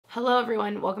Hello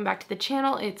everyone, welcome back to the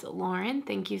channel. It's Lauren.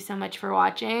 Thank you so much for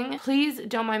watching. Please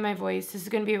don't mind my voice. This is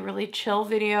gonna be a really chill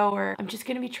video where I'm just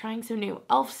gonna be trying some new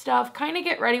e.l.f. stuff, kind of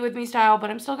get ready with me style, but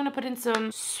I'm still gonna put in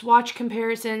some swatch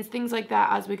comparisons, things like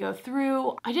that as we go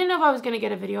through. I didn't know if I was gonna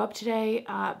get a video up today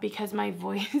because my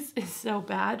voice is so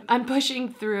bad. I'm pushing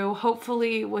through,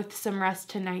 hopefully with some rest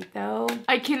tonight though.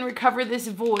 I can recover this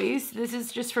voice. This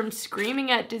is just from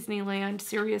screaming at Disneyland,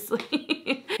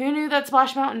 seriously. Who knew that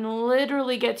Splash Mountain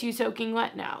literally gets you soaking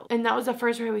wet now? And that was the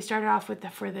first ride we started off with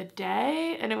for the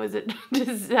day, and it was a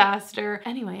disaster.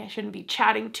 Anyway, I shouldn't be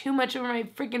chatting too much over my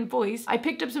freaking voice. I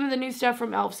picked up some of the new stuff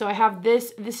from e.l.f. So I have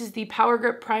this. This is the Power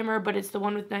Grip Primer, but it's the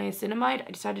one with niacinamide.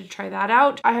 I decided to try that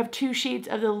out. I have 2 shades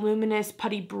of the Luminous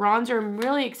Putty Bronzer. I'm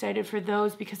really excited for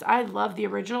those because I love the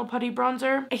original Putty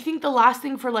Bronzer. I think the last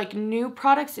thing for like new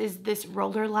products is this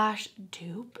roller lash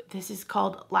dupe. This is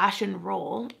called Lash N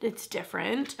Roll. It's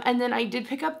different. And then I did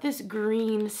pick up this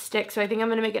green stick, so I think I'm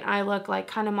gonna make an eye look like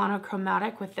kind of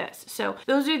monochromatic with this. So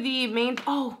those are the main,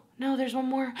 oh no, there's one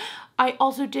more. I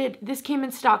also did, this came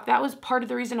in stock. That was part of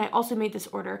the reason I also made this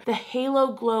order. The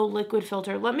Halo Glow Liquid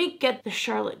Filter. Let me get the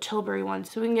Charlotte Tilbury one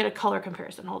so we can get a color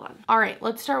comparison. Hold on. All right,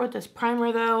 let's start with this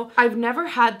primer though. I've never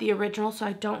had the original, so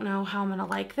I don't know how I'm gonna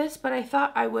like this, but I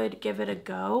thought I would give it a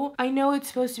go. I know it's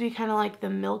supposed to be kind of like the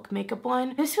Milk makeup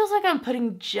one. This feels like I'm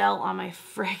putting gel on my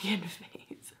friggin'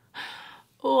 face.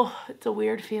 Oh, it's a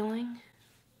weird feeling.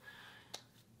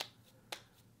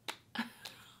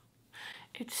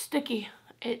 It's sticky.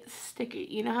 It's sticky.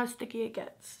 You know how sticky it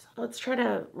gets. Let's try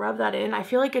to rub that in. I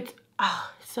feel like it's,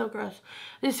 so gross.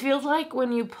 This feels like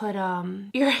when you put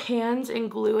your hands in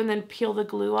glue and then peel the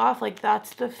glue off. Like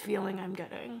that's the feeling I'm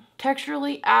getting.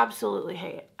 Texturally, absolutely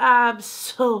hate.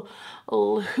 Absolutely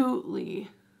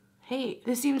hate.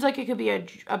 This seems like it could be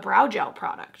a brow gel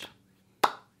product.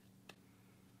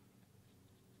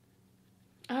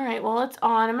 All right, well, it's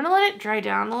on. I'm gonna let it dry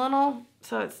down a little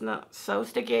so it's not so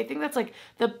sticky. I think that's like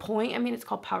the point. I mean, it's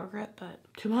called Power Grip, but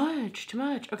too much, too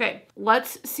much. Okay,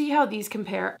 let's see how these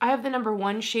compare. I have the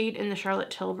 #1 shade in the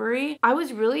Charlotte Tilbury. I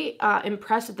was really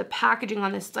impressed with the packaging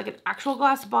on this. It's like an actual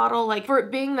glass bottle. Like for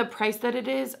it being the price that it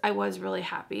is, I was really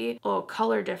happy. Oh,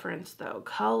 color difference though,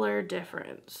 color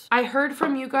difference. I heard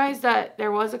from you guys that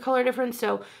there was a color difference.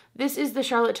 So this is the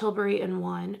Charlotte Tilbury in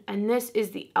 1, and this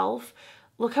is the e.l.f.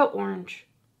 Look how orange.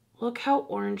 Look how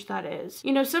orange that is.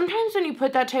 You know, sometimes when you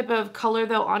put that type of color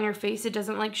though on your face, it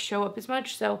doesn't like show up as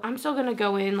much. So I'm still gonna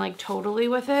go in like totally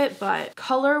with it, but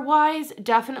color wise,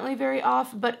 definitely very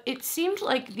off, but it seemed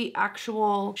like the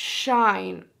actual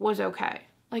shine was okay.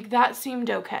 Like that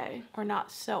seemed okay, or not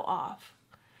so off.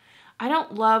 I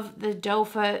don't love the doe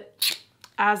foot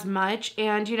as much,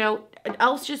 and you know,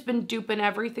 e.l.f.'s just been duping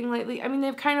everything lately. I mean,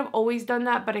 they've kind of always done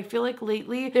that, but I feel like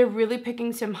lately they're really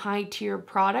picking some high tier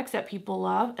products that people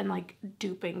love and like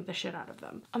duping the shit out of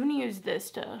them. I'm gonna use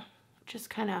this to just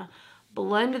kind of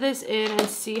blend this in and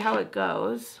see how it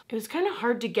goes. It was kind of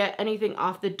hard to get anything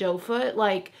off the doe foot.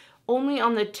 Like only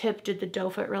on the tip did the doe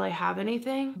foot really have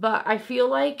anything, but I feel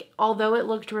like although it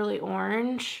looked really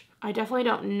orange, I definitely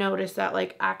don't notice that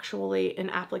like actually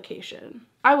in application.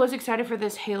 I was excited for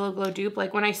this Halo Glow dupe.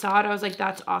 Like when I saw it, I was like,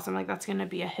 that's awesome. Like that's gonna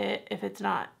be a hit if it's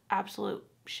not absolute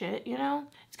shit, you know?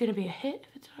 It's gonna be a hit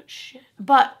if it's not shit.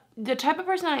 But the type of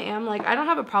person I am, like I don't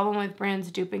have a problem with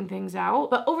brands duping things out,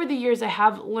 but over the years I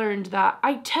have learned that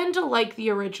I tend to like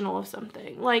the original of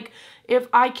something. Like if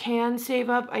I can save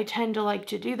up, I tend to like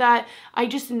to do that. I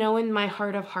just know in my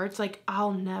heart of hearts, like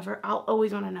I'll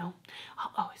always wanna know.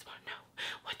 I'll always wanna know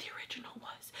what the original was.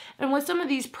 And with some of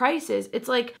these prices, it's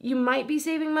like you might be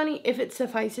saving money if it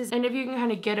suffices. And if you can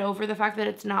kind of get over the fact that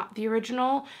it's not the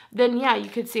original, then yeah, you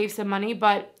could save some money.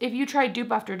 But if you try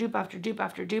dupe after dupe after dupe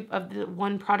after dupe of the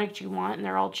one product you want and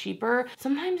they're all cheaper,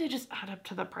 sometimes they just add up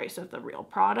to the price of the real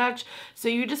product. So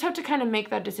you just have to kind of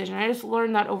make that decision. I just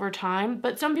learned that over time,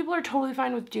 but some people are totally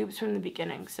fine with dupes from the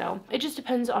beginning. So it just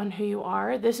depends on who you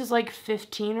are. This is like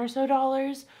 $15 or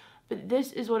so. But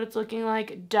this is what it's looking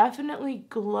like. Definitely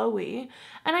glowy.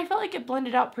 And I felt like it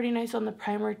blended out pretty nice on the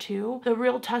primer too. The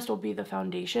real test will be the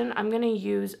foundation. I'm gonna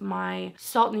use my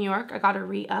Salt New York. I got a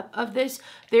re-up of this.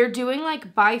 They're doing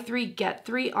like buy 3, get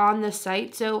 3 on the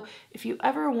site. So if you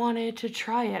ever wanted to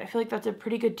try it, I feel like that's a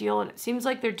pretty good deal. And it seems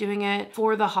like they're doing it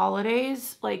for the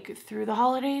holidays, like through the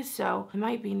holidays. So it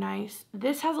might be nice.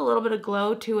 This has a little bit of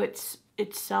glow to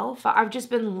itself. I've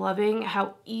just been loving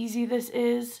how easy this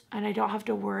is, and I don't have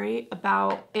to worry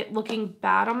about it looking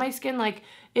bad on my skin. Like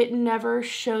it never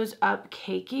shows up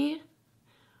cakey.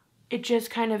 It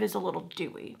just kind of is a little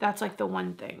dewy. That's like the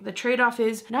one thing. The trade-off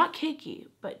is not cakey,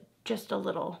 but just a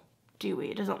little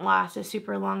dewy. It doesn't last a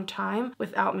super long time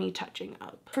without me touching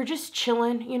up. For just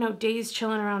chilling, you know, days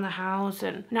chilling around the house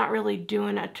and not really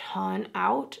doing a ton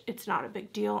out, it's not a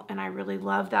big deal, and I really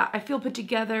love that. I feel put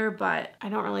together, but I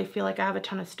don't really feel like I have a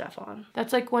ton of stuff on.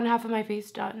 That's like one half of my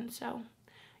face done, so,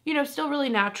 you know, still really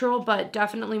natural, but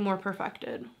definitely more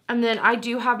perfected. And then I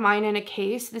do have mine in a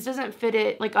case. This doesn't fit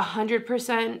it like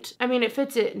 100%. I mean, it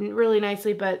fits it really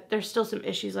nicely, but there's still some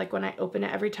issues. Like when I open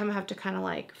it, every time I have to kind of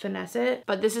like finesse it.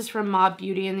 But this is from Mob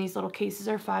Beauty, and these little cases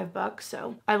are $5.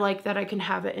 So I like that I can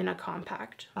have it in a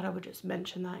compact. Thought I would just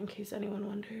mention that in case anyone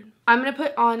wondered. I'm gonna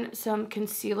put on some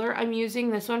concealer. I'm using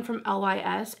this one from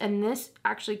LYS, and this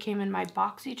actually came in my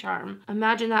BoxyCharm.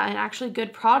 Imagine that, an actually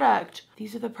good product.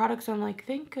 These are the products I'm like,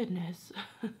 thank goodness.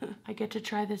 I get to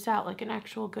try this out, like an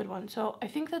actual good one. So I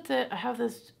think that's it. I have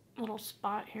this little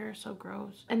spot here, so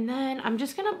gross. And then I'm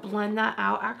just gonna blend that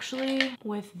out actually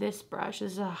with this brush.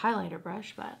 This is a highlighter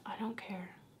brush, but I don't care.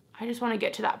 I just wanna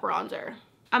get to that bronzer.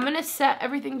 I'm gonna set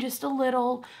everything just a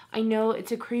little. I know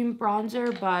it's a cream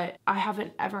bronzer, but I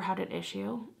haven't ever had an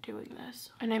issue doing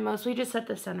this. And I mostly just set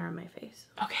the center of my face.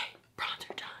 Okay,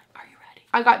 bronzer time.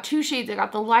 I got two shades. I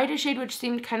got the lightest shade, which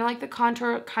seemed kind of like the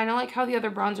contour, kind of like how the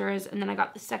other bronzer is, and then I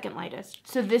got the second lightest.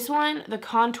 So this one, the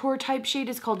contour type shade,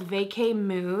 is called Vacay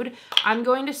Mood. I'm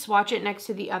going to swatch it next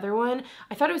to the other one.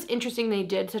 I thought it was interesting they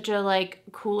did such a like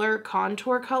cooler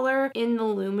contour color in the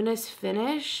luminous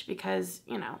finish because,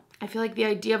 you know, I feel like the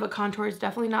idea of a contour is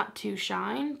definitely not to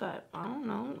shine, but I don't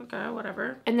know, okay,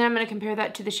 whatever. And then I'm gonna compare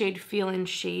that to the shade Feelin'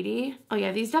 Shady. Oh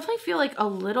yeah, these definitely feel like a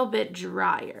little bit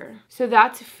drier. So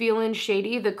that's Feelin'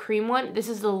 Shady, the cream one. This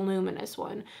is the luminous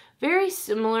one. Very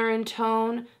similar in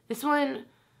tone. This one,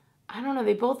 I don't know,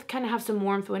 they both kind of have some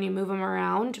warmth when you move them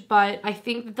around, but I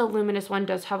think that the luminous one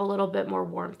does have a little bit more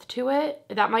warmth to it.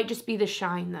 That might just be the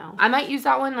shine though. I might use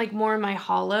that one like more in my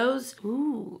hollows.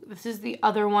 Ooh, this is the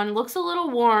other one. Looks a little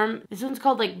warm. This one's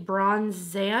called like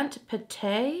Bronzant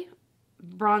Pate.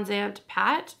 Bronzant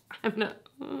Pat. I'm not,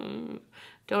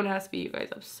 don't ask me, you guys,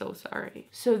 I'm so sorry.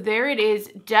 So there it is,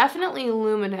 definitely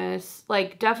luminous,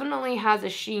 like definitely has a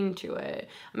sheen to it.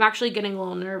 I'm actually getting a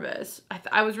little nervous.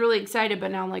 I was really excited, but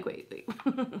now I'm like, wait.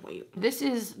 This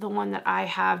is the one that I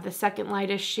have, the second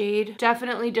lightest shade.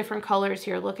 Definitely different colors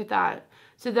here, look at that.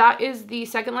 So that is the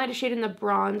second lightest shade in the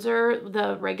bronzer,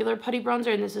 the regular putty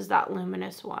bronzer, and this is that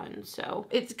luminous one. So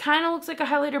it kind of looks like a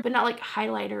highlighter, but not like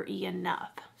highlighter-y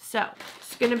enough. So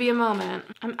it's gonna be a moment.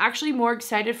 I'm actually more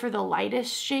excited for the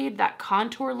lightest shade, that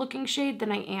contour looking shade,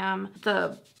 than I am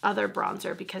the other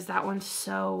bronzer because that one's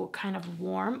so kind of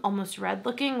warm, almost red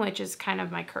looking, which is kind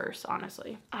of my curse,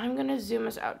 honestly. I'm gonna zoom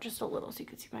us out just a little so you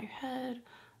can see my head.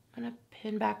 I'm gonna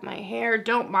pin back my hair.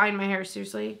 Don't mind my hair,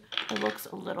 seriously. It looks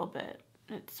a little bit,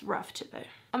 it's rough today.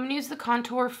 I'm gonna use the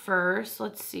contour first.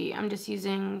 Let's see, I'm just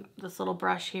using this little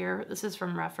brush here. This is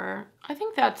from REFERRAL. I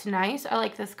think that's nice. I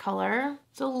like this color.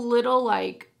 It's a little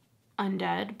like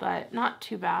undead, but not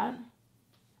too bad.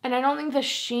 And I don't think the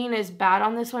sheen is bad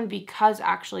on this one because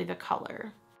actually the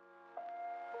color.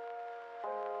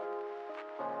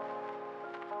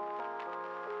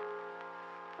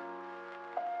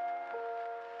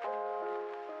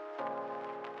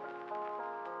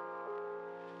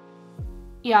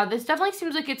 Yeah, this definitely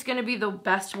seems like it's gonna be the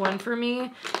best one for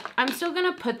me. I'm still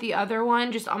gonna put the other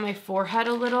one just on my forehead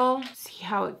a little, see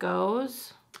how it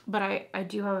goes. But I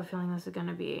do have a feeling this is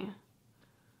gonna be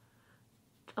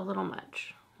a little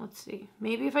much. Let's see.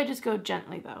 Maybe if I just go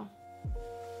gently though.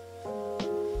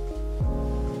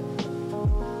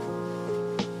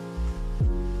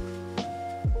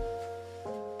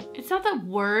 It's not the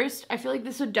worst. I feel like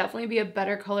this would definitely be a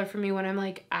better color for me when I'm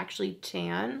like actually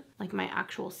tan, like my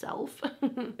actual self.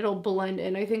 It'll blend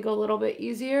in, I think, a little bit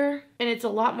easier. And it's a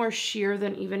lot more sheer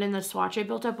than even in the swatch I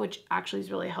built up, which actually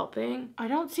is really helping. I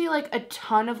don't see like a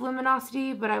ton of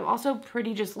luminosity, but I'm also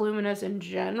pretty just luminous in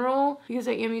general because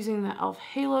I am using the e.l.f.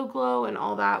 Halo Glow and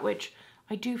all that, which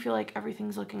I do feel like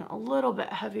everything's looking a little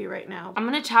bit heavy right now. I'm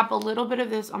gonna tap a little bit of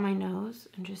this on my nose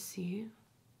and just see.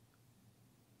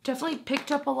 Definitely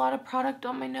picked up a lot of product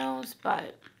on my nose,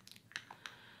 but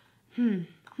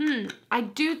I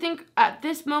do think at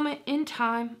this moment in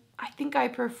time, I think I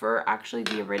prefer actually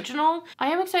the original. I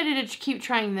am excited to keep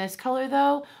trying this color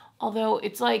though, although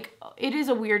it's like, it is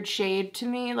a weird shade to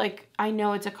me. Like, I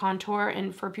know it's a contour,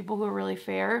 and for people who are really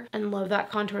fair and love that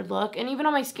contoured look, and even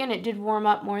on my skin, it did warm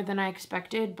up more than I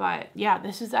expected, but yeah,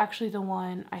 this is actually the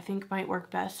one I think might work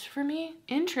best for me.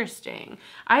 Interesting.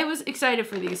 I was excited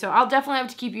for these, so I'll definitely have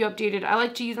to keep you updated. I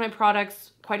like to use my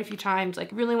products quite a few times, like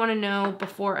really want to know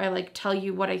before I like tell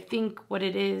you what I think, what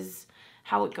it is,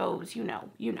 how it goes, you know.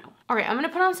 All right, I'm gonna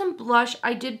put on some blush.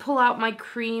 I did pull out my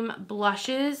cream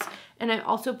blushes, and I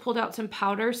also pulled out some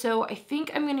powder. So I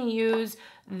think I'm gonna use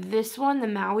this one, the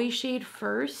Maui shade,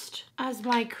 first as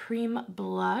my cream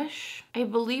blush. I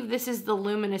believe this is the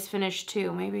luminous finish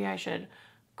too. Maybe I should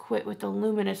quit with the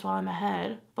luminous while I'm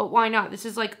ahead, but why not? This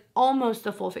is like almost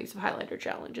the full face of highlighter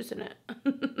challenge, isn't it?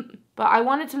 But I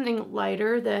wanted something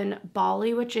lighter than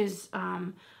Bali, which is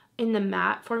in the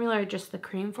matte formula or just the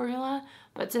cream formula.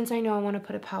 But since I know I want to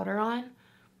put a powder on,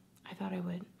 I thought I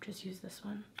would just use this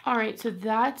one. All right, so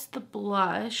that's the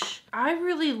blush. I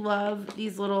really love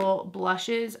these little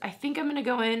blushes. I think I'm gonna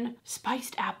go in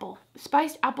Spiced Apple.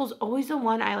 Spiced Apple's always the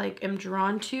one I like am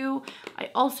drawn to. I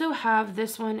also have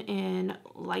this one in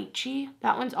Lychee.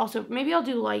 That one's also, maybe I'll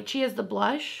do Lychee as the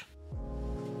blush.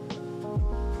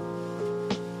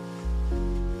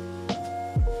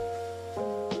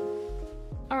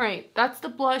 All right, that's the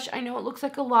blush. I know it looks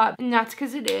like a lot, and that's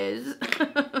because it is.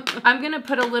 I'm gonna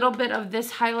put a little bit of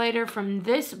this highlighter from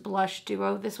this blush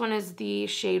duo. This one is the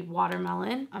shade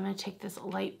Watermelon. I'm gonna take this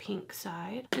light pink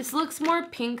side. This looks more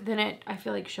pink than it, I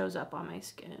feel like, shows up on my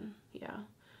skin. Yeah,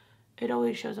 it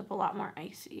always shows up a lot more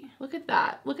icy. Look at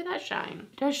that, look at that shine.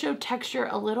 It does show texture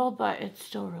a little, but it's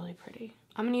still really pretty.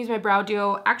 I'm gonna use my brow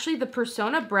duo. Actually, the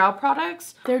Persona brow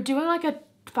products, they're doing like a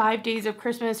 5 days of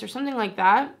Christmas or something like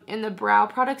that, and the brow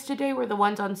products today were the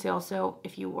ones on sale. So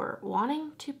if you were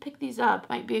wanting to pick these up,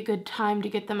 might be a good time to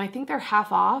get them. I think they're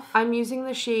half off. I'm using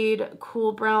the shade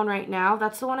Cool Brown right now.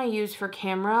 That's the one I use for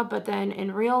camera, but then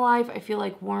in real life I feel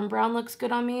like Warm Brown looks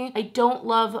good on me. I don't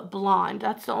love Blonde.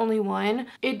 That's the only one.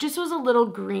 It just was a little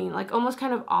green, like almost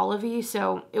kind of olivey,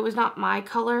 so it was not my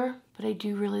color, but I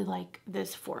do really like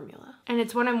this formula, and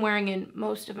it's what I'm wearing in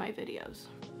most of my videos.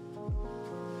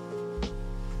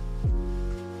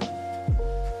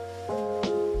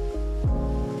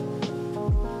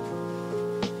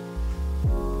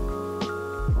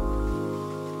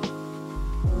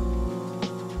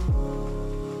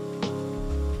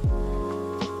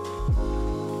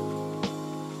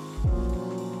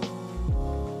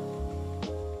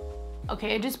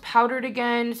 Okay, I just powdered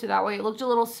again, so that way it looked a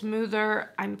little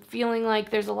smoother. I'm feeling like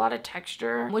there's a lot of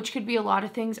texture, which could be a lot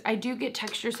of things. I do get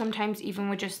texture sometimes even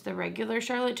with just the regular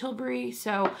Charlotte Tilbury,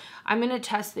 so I'm gonna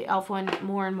test the e.l.f. one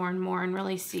more and more and more and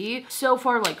really see. So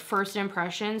far, like first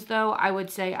impressions though, I would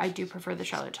say I do prefer the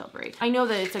Charlotte Tilbury. I know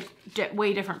that it's a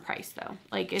way different price though.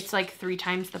 Like it's like 3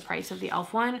 times the price of the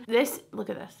e.l.f. one. This,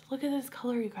 look at this. Look at this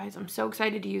color, you guys. I'm so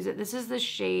excited to use it. This is the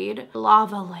shade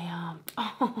Lava Lamp.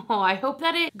 Oh, I hope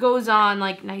that it goes on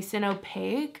like nice and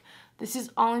opaque. This is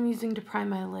all I'm using to prime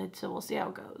my lid, so we'll see how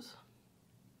it goes.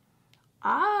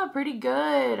 Ah, pretty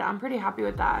good. I'm pretty happy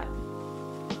with that.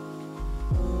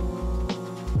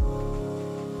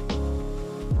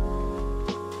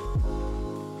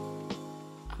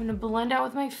 I'm gonna blend out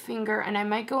with my finger, and I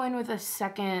might go in with a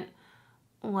second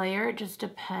layer. It just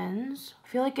depends. I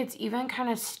feel like it's even kind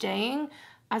of staying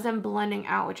as I'm blending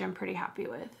out, which I'm pretty happy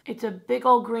with. It's a big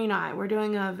old green eye. We're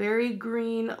doing a very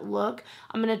green look.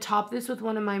 I'm gonna top this with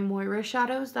one of my Moira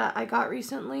shadows that I got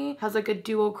recently. Has like a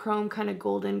duochrome kind of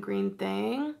golden green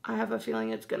thing. I have a feeling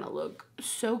it's gonna look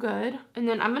so good. And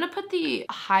then I'm gonna put the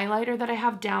highlighter that I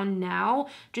have down now,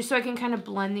 just so I can kind of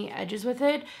blend the edges with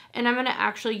it. And I'm gonna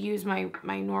actually use my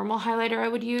normal highlighter I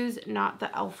would use, not the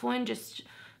e.l.f. one, just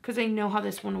because I know how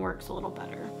this one works a little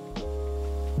better.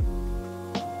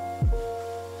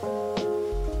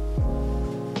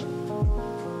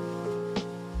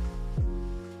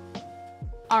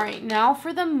 All right, now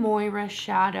for the Moira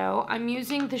shadow, I'm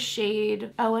using the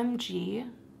shade OMG.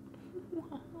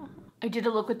 I did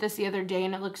a look with this the other day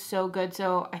and it looks so good,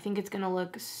 so I think it's gonna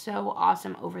look so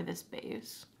awesome over this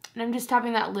base. And I'm just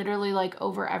tapping that literally like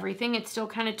over everything. It's still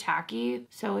kind of tacky,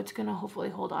 so it's gonna hopefully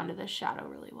hold on to this shadow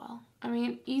really well. I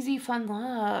mean, easy, fun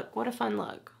look. What a fun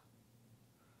look.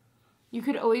 You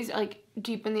could always like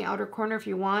deepen the outer corner if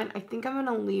you want. I think I'm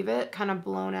gonna leave it kind of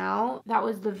blown out. That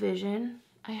was the vision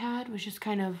I had, was just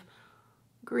kind of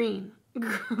green.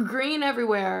 Green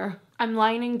everywhere. I'm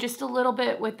lining just a little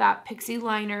bit with that Pixie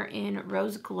liner in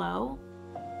Rose Glow.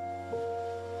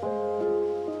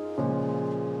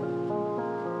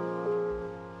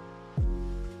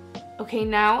 Okay,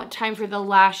 now time for the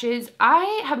lashes.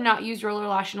 I have not used roller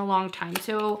lash in a long time,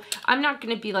 so I'm not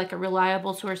gonna be like a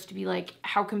reliable source to be like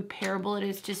how comparable it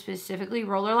is to specifically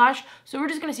roller lash. So we're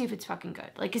just gonna see if it's fucking good.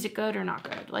 Like, is it good or not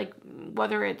good? Like,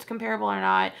 whether it's comparable or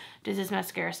not. Does this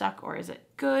mascara suck or is it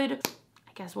good?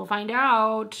 I guess we'll find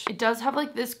out. It does have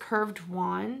like this curved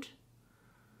wand,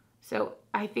 so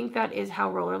I think that is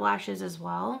how roller lash is as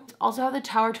well. It's also how the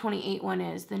Tower 28 one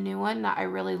is, the new one that I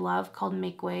really love called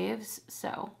Make Waves.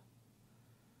 So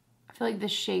I feel like the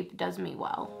shape does me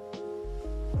well.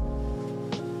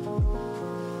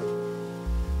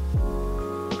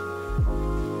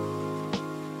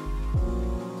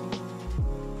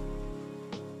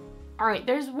 All right,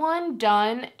 there's one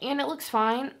done and it looks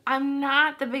fine. I'm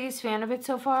not the biggest fan of it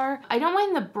so far. I don't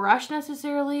mind the brush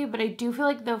necessarily, but I do feel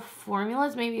like the formula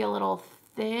is maybe a little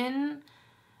thin.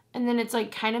 And then it's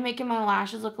like kind of making my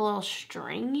lashes look a little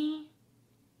stringy.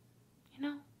 You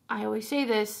know, I always say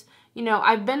this, you know,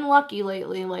 I've been lucky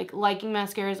lately, like liking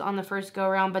mascaras on the first go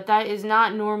around, but that is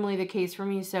not normally the case for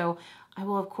me. So I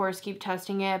will of course keep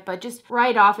testing it, but just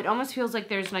right off, it almost feels like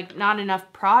there's like not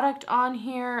enough product on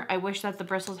here. I wish that the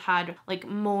bristles had like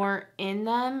more in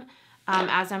them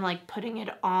as I'm like putting it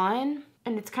on,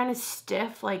 and it's kind of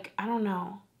stiff. Like, I don't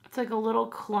know. It's like a little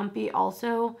clumpy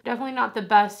also. Definitely not the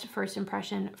best first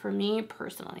impression for me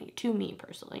personally, to me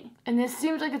personally. And this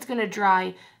seems like it's gonna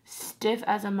dry stiff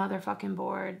as a motherfucking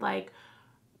board. Like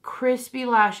crispy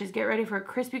lashes, get ready for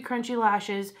crispy, crunchy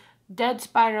lashes. Dead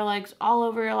spider legs all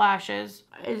over your lashes.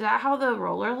 Is that how the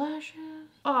roller lash is?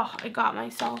 Oh, I got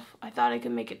myself. I thought I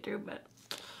could make it through, but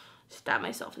stabbed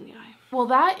myself in the eye. Well,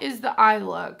 that is the eye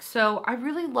look. So I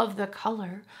really love the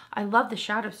color. I love the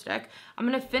shadow stick. I'm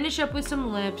gonna finish up with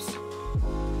some lips.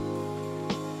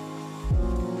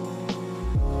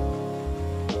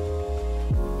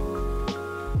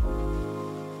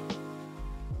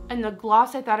 And the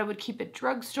gloss, I thought I would keep at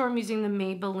drugstore. I'm using the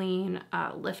Maybelline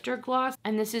Lifter Gloss.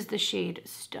 And this is the shade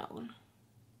Stone.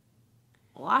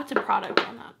 Lots of product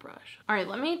on that brush. All right,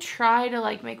 let me try to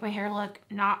like make my hair look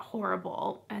not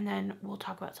horrible. And then we'll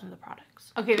talk about some of the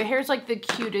products. Okay, the hair's like the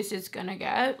cutest it's gonna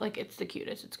get. Like, it's the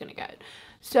cutest it's gonna get.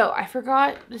 So I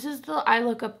forgot, this is the eye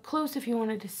look up close if you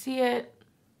wanted to see it.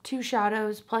 2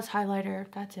 shadows plus highlighter,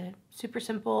 that's it. Super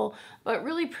simple, but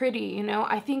really pretty, you know?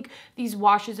 I think these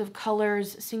washes of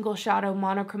colors, single shadow,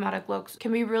 monochromatic looks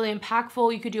can be really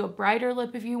impactful. You could do a brighter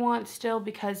lip if you want still,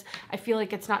 because I feel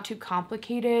like it's not too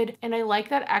complicated. And I like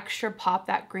that extra pop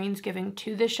that green's giving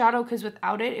to the shadow, because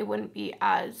without it, it wouldn't be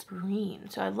as green.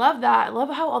 So I love that. I love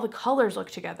how all the colors look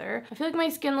together. I feel like my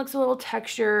skin looks a little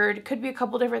textured. It could be a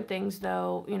couple different things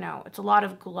though, you know, it's a lot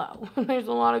of glow. There's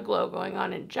a lot of glow going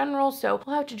on in general, so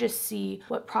we'll have to just see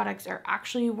what products are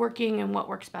actually working and what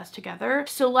works best together.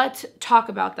 So let's talk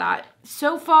about that.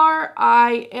 So far,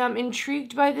 I am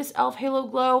intrigued by this e.l.f. Halo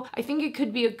Glow. I think it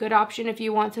could be a good option if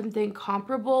you want something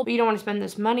comparable, but you don't want to spend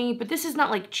this money. But this is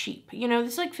not like cheap, you know,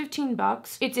 this is like 15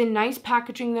 bucks. It's in nice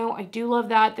packaging though. I do love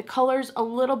that. The color's a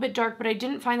little bit dark, but I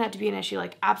didn't find that to be an issue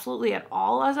like absolutely at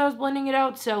all as I was blending it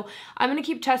out. So I'm gonna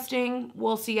keep testing.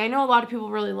 We'll see. I know a lot of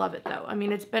people really love it though. I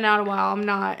mean, it's been out a while. I'm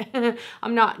not,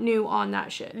 I'm not new on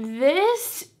that shit.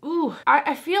 This, ooh,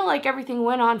 I feel like everything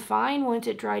went on fine once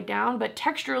it dried down, but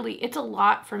texturally, it's a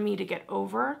lot for me to get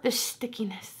over. The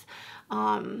stickiness,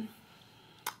 you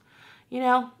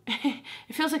know,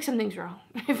 it feels like something's wrong.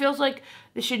 It feels like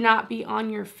this should not be on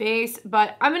your face,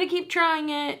 but I'm gonna keep trying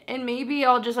it, and maybe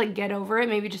I'll just like get over it.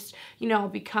 Maybe just, you know,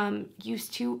 become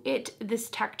used to it,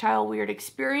 this tactile weird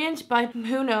experience, but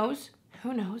who knows?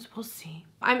 Who knows? We'll see.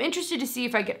 I'm interested to see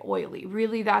if I get oily.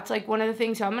 Really, that's like one of the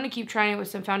things. So I'm going to keep trying it with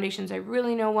some foundations I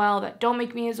really know well that don't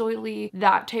make me as oily,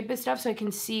 that type of stuff, so I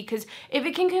can see, because if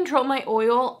it can control my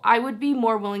oil, I would be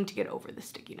more willing to get over the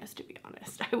stickiness, to be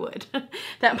honest. I would.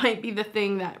 That might be the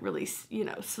thing that really, you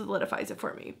know, solidifies it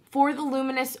for me. For the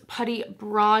Luminous Putty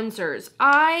Bronzers,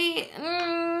 I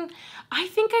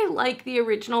think I like the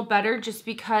original better just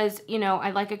because, you know, I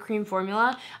like a cream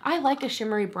formula. I like a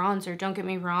shimmery bronzer, don't get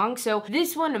me wrong. So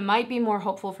this one might be more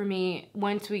hopeful for me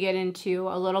once we get into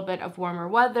a little bit of warmer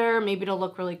weather. Maybe it'll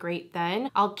look really great then.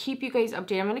 I'll keep you guys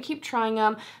updated. I'm gonna keep trying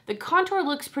them. The contour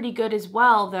looks pretty good as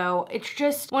well though. It's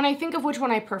just when I think of which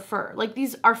one I prefer, like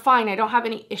these are fine. I don't have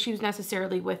any issues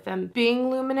necessarily with them being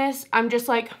luminous. I'm just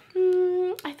like,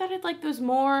 I thought I'd like those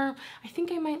more. I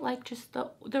think I might like just the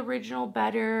original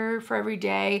better for every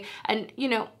day. And you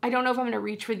know, I don't know if I'm gonna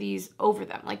reach for these over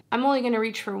them. Like I'm only gonna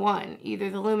reach for one, either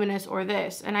the luminous or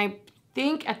this. And I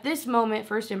think at this moment,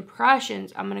 first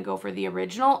impressions, I'm gonna go for the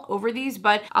original over these,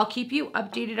 but I'll keep you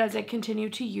updated as I continue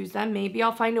to use them. Maybe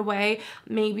I'll find a way,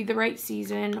 maybe the right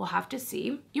season, we'll have to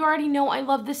see. You already know I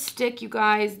love this stick, you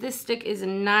guys. This stick is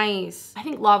nice. I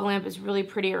think Lava Lamp is really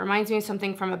pretty. It reminds me of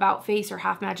something from About Face or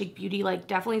Half Magic Beauty, like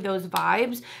definitely those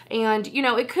vibes. And you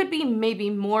know, it could be maybe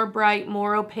more bright,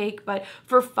 more opaque, but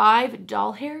for 5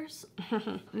 doll hairs,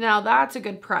 Now that's a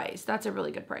good price. That's a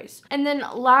really good price. And then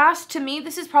last, to me,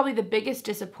 this is probably the biggest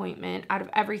disappointment out of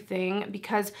everything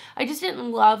because I just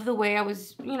didn't love the way I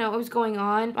was, you know, it was going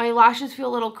on. My lashes feel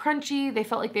a little crunchy. They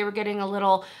felt like they were getting a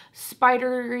little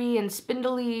spidery and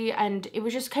spindly, and it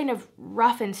was just kind of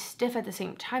rough and stiff at the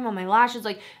same time on my lashes.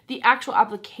 Like the actual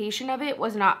application of it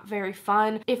was not very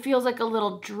fun. It feels like a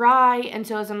little dry, and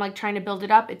so as I'm like trying to build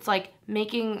it up, it's like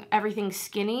making everything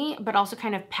skinny, but also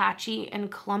kind of patchy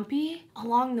and clumpy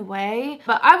along the way.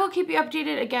 But I will keep you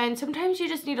updated. Again, sometimes you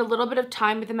just need a little bit of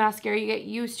time with the mascara. You get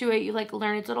used to it, you like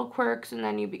learn its little quirks, and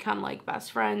then you become like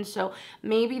best friends. So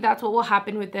maybe that's what will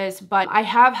happen with this. But I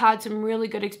have had some really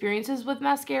good experiences with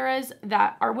mascaras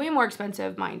that are way more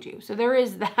expensive, mind you. So there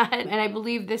is that, and I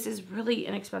believe this is really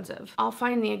inexpensive. I'll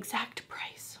find the exact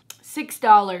price.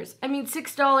 $6. I mean,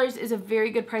 $6 is a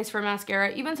very good price for a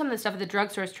mascara. Even some of the stuff at the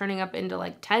drugstore is turning up into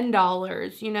like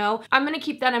 $10, you know? I'm gonna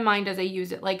keep that in mind as I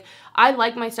use it. Like, I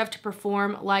like my stuff to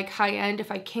perform like high-end if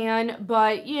I can,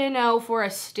 but you know, for a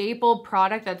staple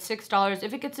product that's $6,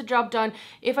 if it gets the job done,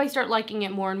 if I start liking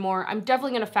it more and more, I'm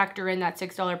definitely gonna factor in that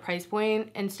 $6 price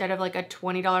point instead of like a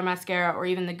 $20 mascara or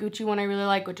even the Gucci one I really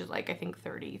like, which is like, I think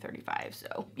 30, 35.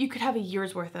 So you could have a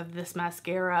year's worth of this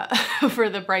mascara for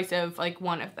the price of like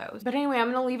one of those. But anyway,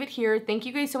 I'm gonna leave it here. Thank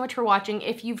you guys so much for watching.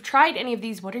 If you've tried any of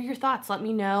these, what are your thoughts? Let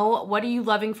me know. What are you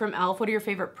loving from e.l.f? What are your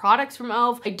favorite products from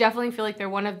e.l.f? I definitely feel like they're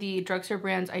one of the drugstore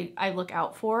brands I look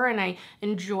out for and I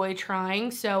enjoy trying.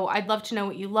 So I'd love to know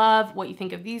what you love, what you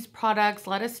think of these products.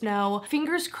 Let us know.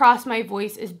 Fingers crossed my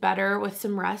voice is better with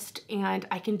some rest and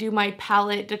I can do my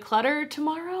palette declutter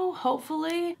tomorrow,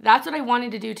 hopefully. That's what I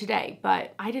wanted to do today,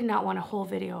 but I did not want a whole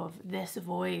video of this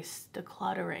voice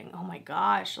decluttering. Oh my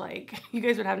gosh, like you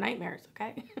guys would have nightmares,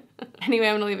 okay? Anyway,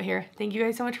 I'm gonna leave it here. Thank you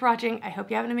guys so much for watching. I hope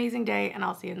you have an amazing day and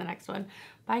I'll see you in the next one.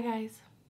 Bye guys.